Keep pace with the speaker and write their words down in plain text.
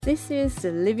This is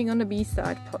the Living on the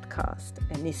B-Side podcast,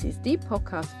 and this is the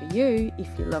podcast for you if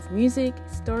you love music,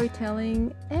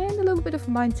 storytelling, and a little bit of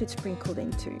mindset sprinkled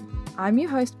into. I'm your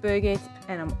host, Birgit,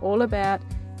 and I'm all about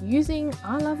using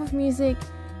our love of music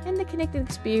and the connected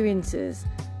experiences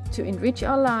to enrich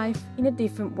our life in a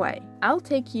different way. I'll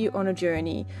take you on a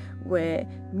journey where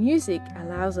music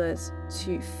allows us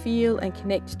to feel and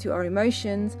connect to our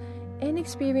emotions and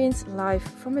experience life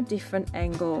from a different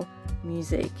angle.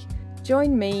 Music.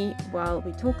 Join me while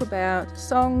we talk about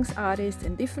songs, artists,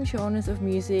 and different genres of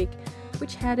music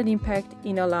which had an impact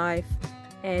in our life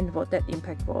and what that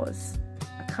impact was.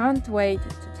 I can't wait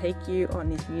to take you on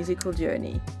this musical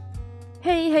journey.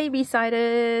 Hey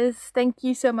B-Siders! Thank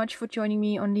you so much for joining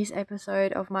me on this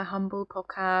episode of my humble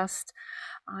podcast.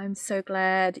 I'm so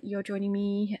glad you're joining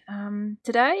me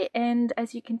today, and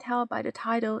as you can tell by the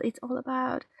title, it's all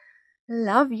about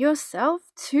love yourself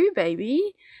too,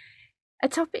 baby. A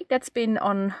topic that's been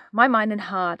on my mind and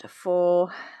heart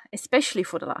especially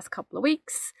for the last couple of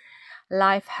weeks.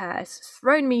 Life has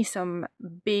thrown me some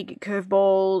big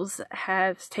curveballs,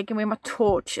 has taken away my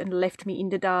torch and left me in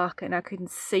the dark, and I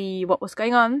couldn't see what was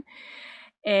going on.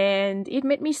 And it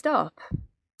made me stop.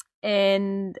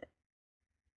 And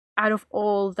out of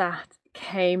all that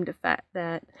came the fact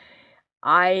that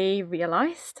I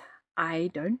realized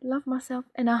I don't love myself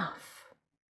enough.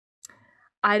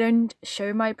 I don't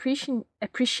show my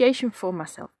appreciation for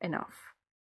myself enough.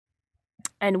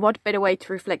 And what better way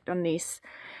to reflect on this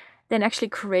than actually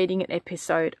creating an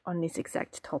episode on this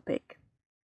exact topic.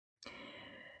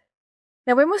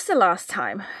 Now, when was the last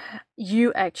time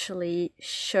you actually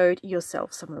showed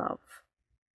yourself some love?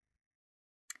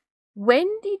 When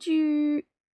did you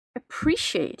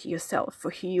appreciate yourself for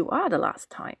who you are the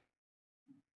last time?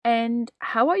 And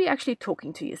how are you actually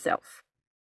talking to yourself?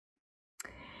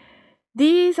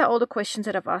 These are all the questions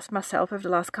that I've asked myself over the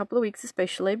last couple of weeks,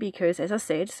 especially because, as I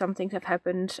said, some things have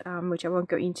happened which I won't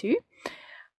go into,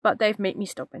 but they've made me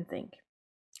stop and think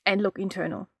and look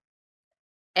internal.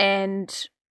 And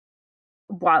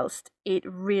whilst it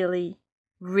really,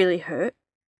 really hurt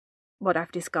what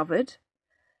I've discovered,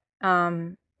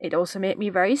 it also made me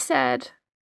very sad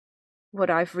what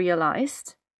I've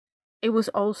realized. It was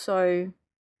also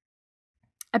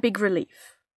a big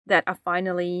relief that I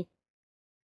finally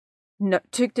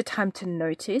took the time to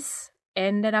notice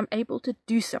and that I'm able to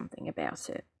do something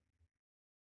about it.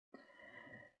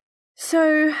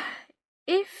 So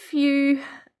if you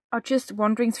are just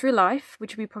wandering through life,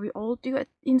 which we probably all do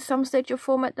in some stage or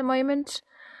form at the moment,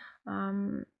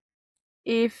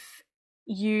 if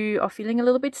you are feeling a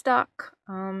little bit stuck,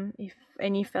 if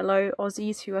any fellow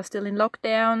Aussies who are still in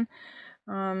lockdown,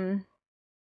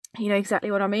 you know exactly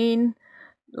what I mean.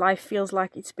 Life feels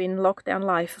like it's been lockdown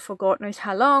life for God knows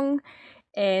how long,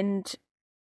 and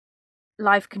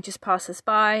life can just pass us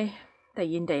by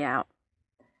day in, day out.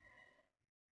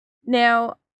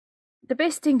 Now, the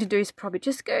best thing to do is probably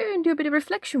just go and do a bit of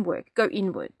reflection work, go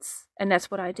inwards. And that's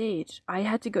what I did. I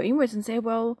had to go inwards and say,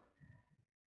 well,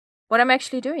 what am I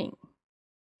actually doing?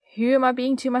 Who am I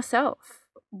being to myself?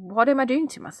 What am I doing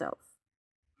to myself?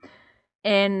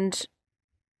 And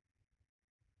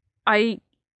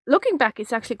looking back,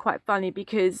 it's actually quite funny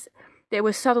because there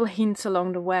were subtle hints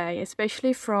along the way,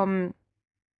 especially from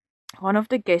one of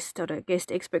the guest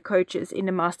expert coaches in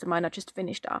the mastermind I just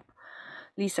finished up,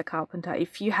 Lisa Carpenter.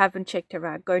 If you haven't checked her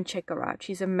out, go and check her out.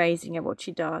 She's amazing at what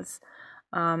she does.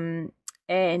 And,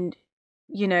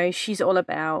 you know, she's all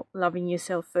about loving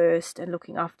yourself first and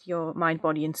looking after your mind,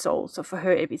 body, and soul. So for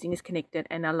her, everything is connected,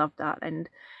 and I love that. And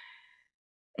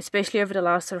especially over the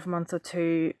last sort of month or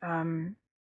two,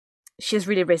 she has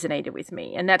really resonated with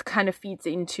me, and that kind of feeds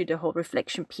into the whole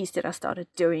reflection piece that I started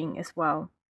doing as well.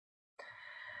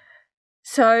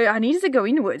 So I needed to go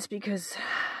inwards because,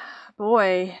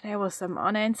 boy, there was some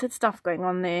unanswered stuff going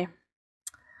on there.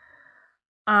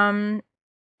 And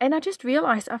I just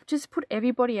realized I've just put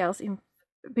everybody else in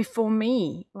before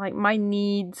me. Like my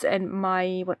needs and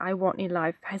what I want in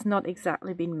life has not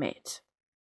exactly been met.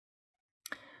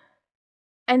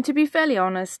 And to be fairly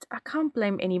honest, I can't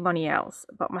blame anybody else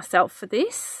but myself for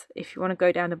this. If you want to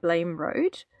go down the blame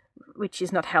road, which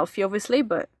is not healthy, obviously,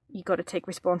 but you got to take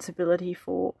responsibility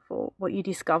for what you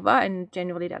discover, and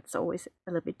generally that's always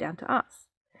a little bit down to us.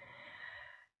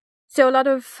 So a lot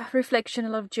of reflection, a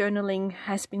lot of journaling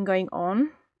has been going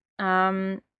on,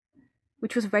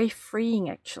 which was very freeing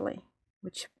actually,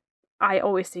 which I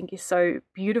always think is so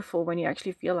beautiful when you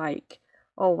actually feel like,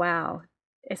 oh wow,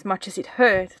 as much as it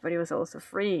hurt, but it was also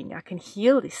freeing. I can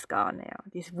heal this scar now,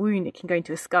 this wound, it can go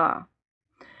into a scar.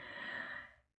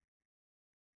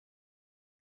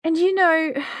 And you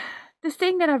know, the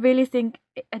thing that I really think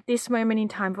at this moment in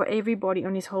time for everybody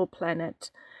on this whole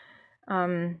planet,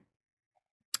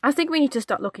 I think we need to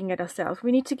start looking at ourselves.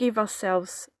 We need to give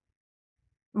ourselves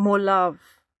more love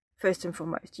first and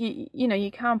foremost. You know,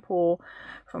 you can't pour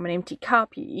from an empty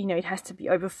cup. You know, it has to be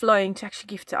overflowing to actually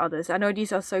give to others. I know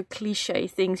these are so cliche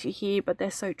things you hear, but they're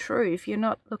so true. If you're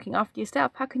not looking after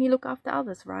yourself, how can you look after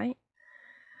others, right?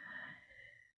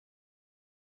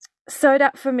 So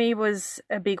that for me was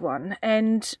a big one.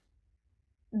 And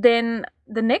then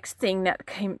the next thing that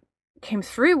came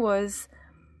through was,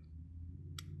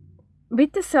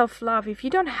 with the self-love, if you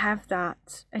don't have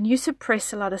that and you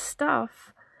suppress a lot of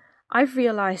stuff, I've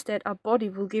realized that our body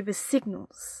will give us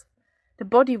signals. The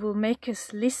body will make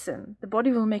us listen. The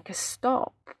body will make us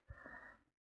stop.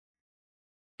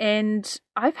 And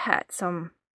I've had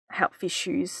some health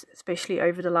issues, especially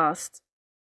over the last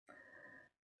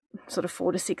sort of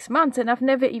 4 to 6 months, and I've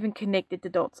never even connected the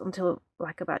dots until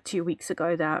like about 2 weeks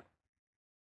ago that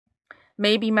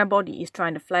maybe my body is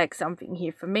trying to flag something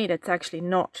here for me that's actually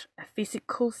not a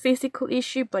physical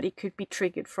issue, but it could be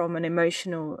triggered from an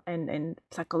emotional and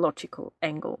psychological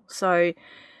angle. So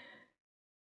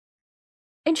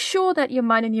ensure that your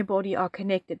mind and your body are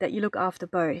connected, that you look after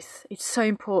both. It's so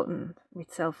important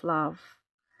with self-love.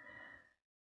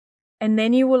 And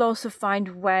then you will also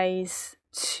find ways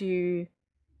to,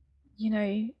 you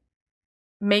know,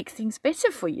 make things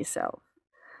better for yourself.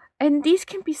 And these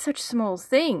can be such small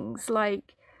things,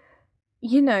 like,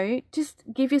 you know, just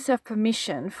give yourself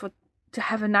permission to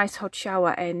have a nice hot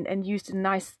shower and use the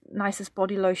nicest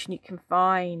body lotion you can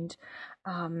find.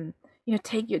 You know,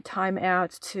 take your time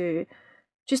out to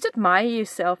just admire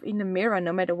yourself in the mirror,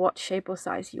 no matter what shape or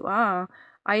size you are.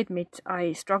 I admit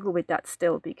I struggle with that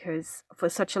still, because for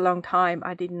such a long time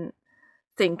I didn't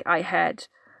think I had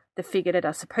the figure that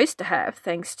I'm supposed to have,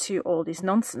 thanks to all this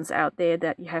nonsense out there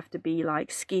that you have to be like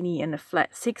skinny and a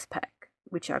flat six-pack,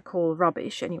 which I call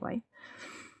rubbish anyway.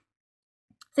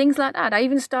 Things like that. I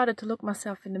even started to look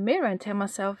myself in the mirror and tell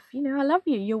myself, you know, I love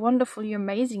you, you're wonderful, you're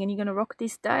amazing, and you're going to rock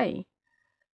this day.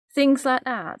 Things like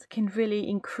that can really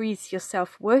increase your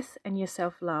self-worth and your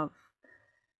self-love.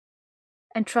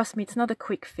 And trust me, it's not a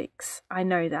quick fix. I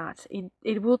know that.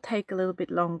 It will take a little bit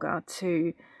longer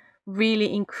to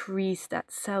really increase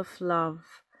that self-love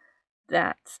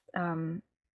that then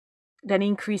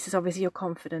increases obviously your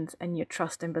confidence and your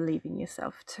trust and belief in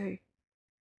yourself too.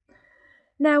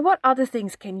 Now, what other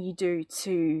things can you do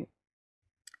to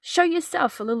show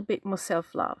yourself a little bit more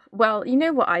self-love? Well, you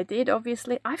know what I did,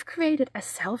 obviously? I've created a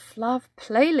self-love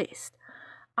playlist.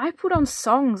 I put on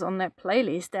songs on that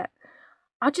playlist that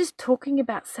are just talking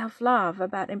about self-love,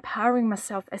 about empowering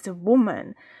myself as a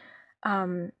woman,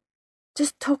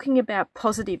 just talking about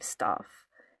positive stuff,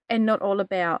 and not all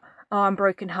about, oh, I'm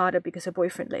brokenhearted because a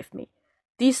boyfriend left me.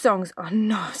 These songs are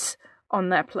not on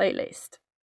that playlist.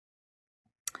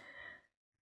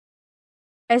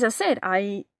 As I said,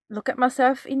 I look at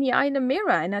myself in the eye in the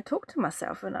mirror and I talk to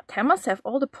myself and I tell myself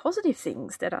all the positive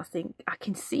things that I think I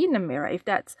can see in the mirror, if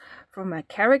that's from a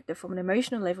character, from an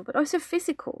emotional level, but also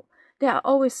physical. There are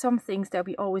always some things that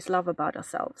we always love about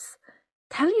ourselves.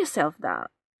 Tell yourself that.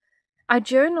 I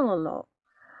journal a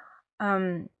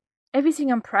lot.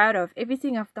 Everything I'm proud of,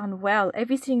 everything I've done well,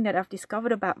 everything that I've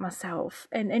discovered about myself,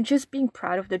 and just being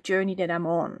proud of the journey that I'm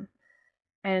on.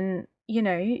 And, you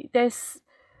know, there's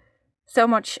so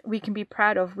much we can be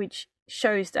proud of, which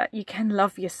shows that you can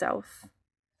love yourself.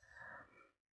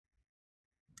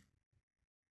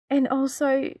 And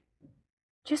also,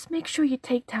 just make sure you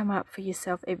take time out for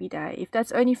yourself every day. If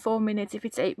that's only 4 minutes, if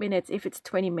it's 8 minutes, if it's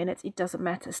 20 minutes, it doesn't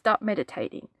matter. Start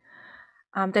meditating.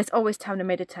 There's always time to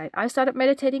meditate. I started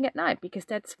meditating at night because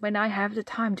that's when I have the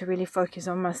time to really focus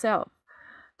on myself.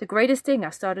 The greatest thing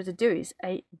I've started to do is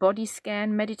a body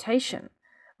scan meditation,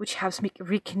 which helps me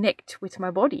reconnect with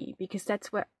my body, because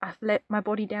that's where I've let my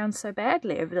body down so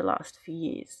badly over the last few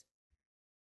years.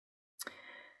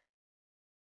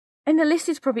 And the list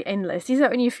is probably endless. These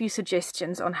are only a few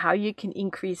suggestions on how you can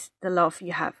increase the love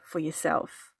you have for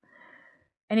yourself.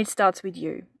 And it starts with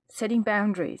you. Setting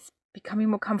boundaries, becoming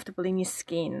more comfortable in your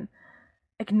skin,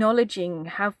 acknowledging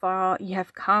how far you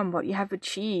have come, what you have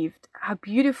achieved, how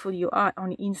beautiful you are on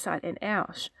the inside and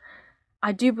out.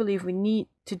 I do believe we need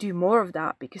to do more of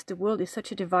that, because the world is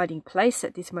such a dividing place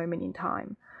at this moment in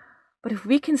time. But if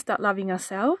we can start loving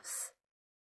ourselves,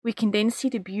 we can then see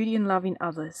the beauty and love in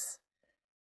others.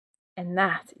 And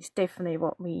that is definitely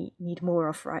what we need more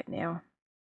of right now.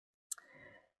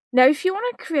 Now, if you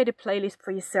want to create a playlist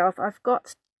for yourself, I've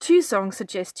got 2 song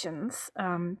suggestions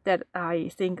that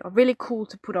I think are really cool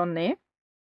to put on there.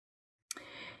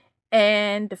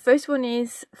 And the first one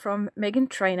is from Meghan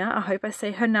Trainor. I hope I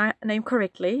say her name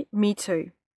correctly. Me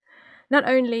Too. Not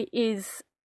only is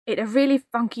it a really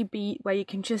funky beat where you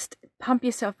can just pump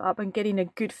yourself up and get in a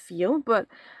good feel, but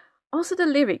also the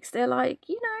lyrics, they're like,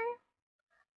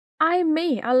 I'm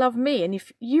me, I love me, and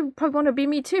if you probably want to be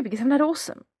me too, because I'm that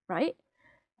awesome, right?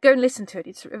 Go and listen to it.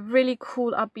 It's a really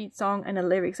cool upbeat song, and the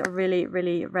lyrics are really,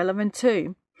 really relevant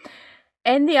too.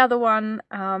 And the other one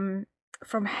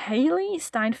from Haley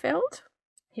Steinfeld,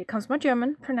 here comes my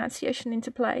German pronunciation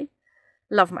into play,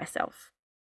 Love Myself.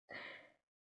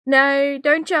 No,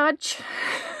 don't judge.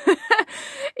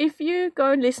 If you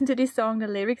go and listen to this song, the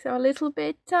lyrics are a little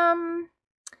bit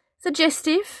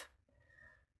suggestive,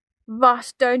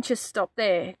 but don't just stop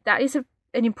there. That is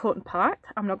an important part.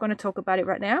 I'm not going to talk about it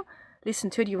right now. Listen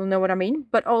to it, you will know what I mean.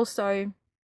 But also,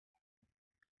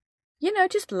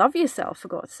 just love yourself, for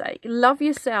God's sake. Love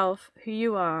yourself, who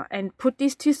you are, and put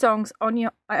these two songs on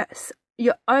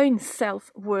your own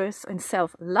self-worth and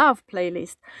self-love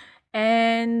playlist.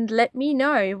 And let me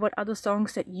know what other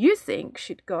songs that you think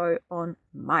should go on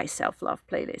my self-love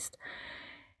playlist.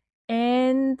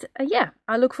 And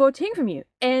I look forward to hearing from you.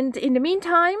 And in the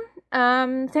meantime,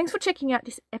 thanks for checking out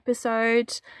this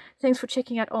episode. Thanks for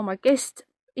checking out all my guest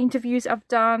interviews I've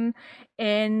done.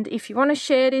 And if you want to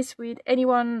share this with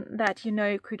anyone that you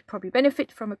know could probably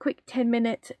benefit from a quick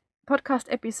 10-minute podcast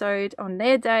episode on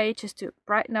their day, just to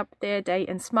brighten up their day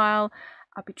and smile,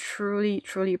 I'll be truly,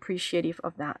 truly appreciative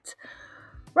of that.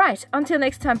 Right, until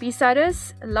next time,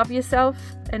 B-Siders, love yourself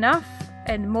enough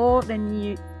and more than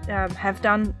you have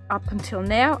done up until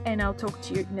now, and I'll talk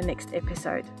to you in the next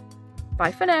episode.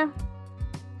 Bye for now.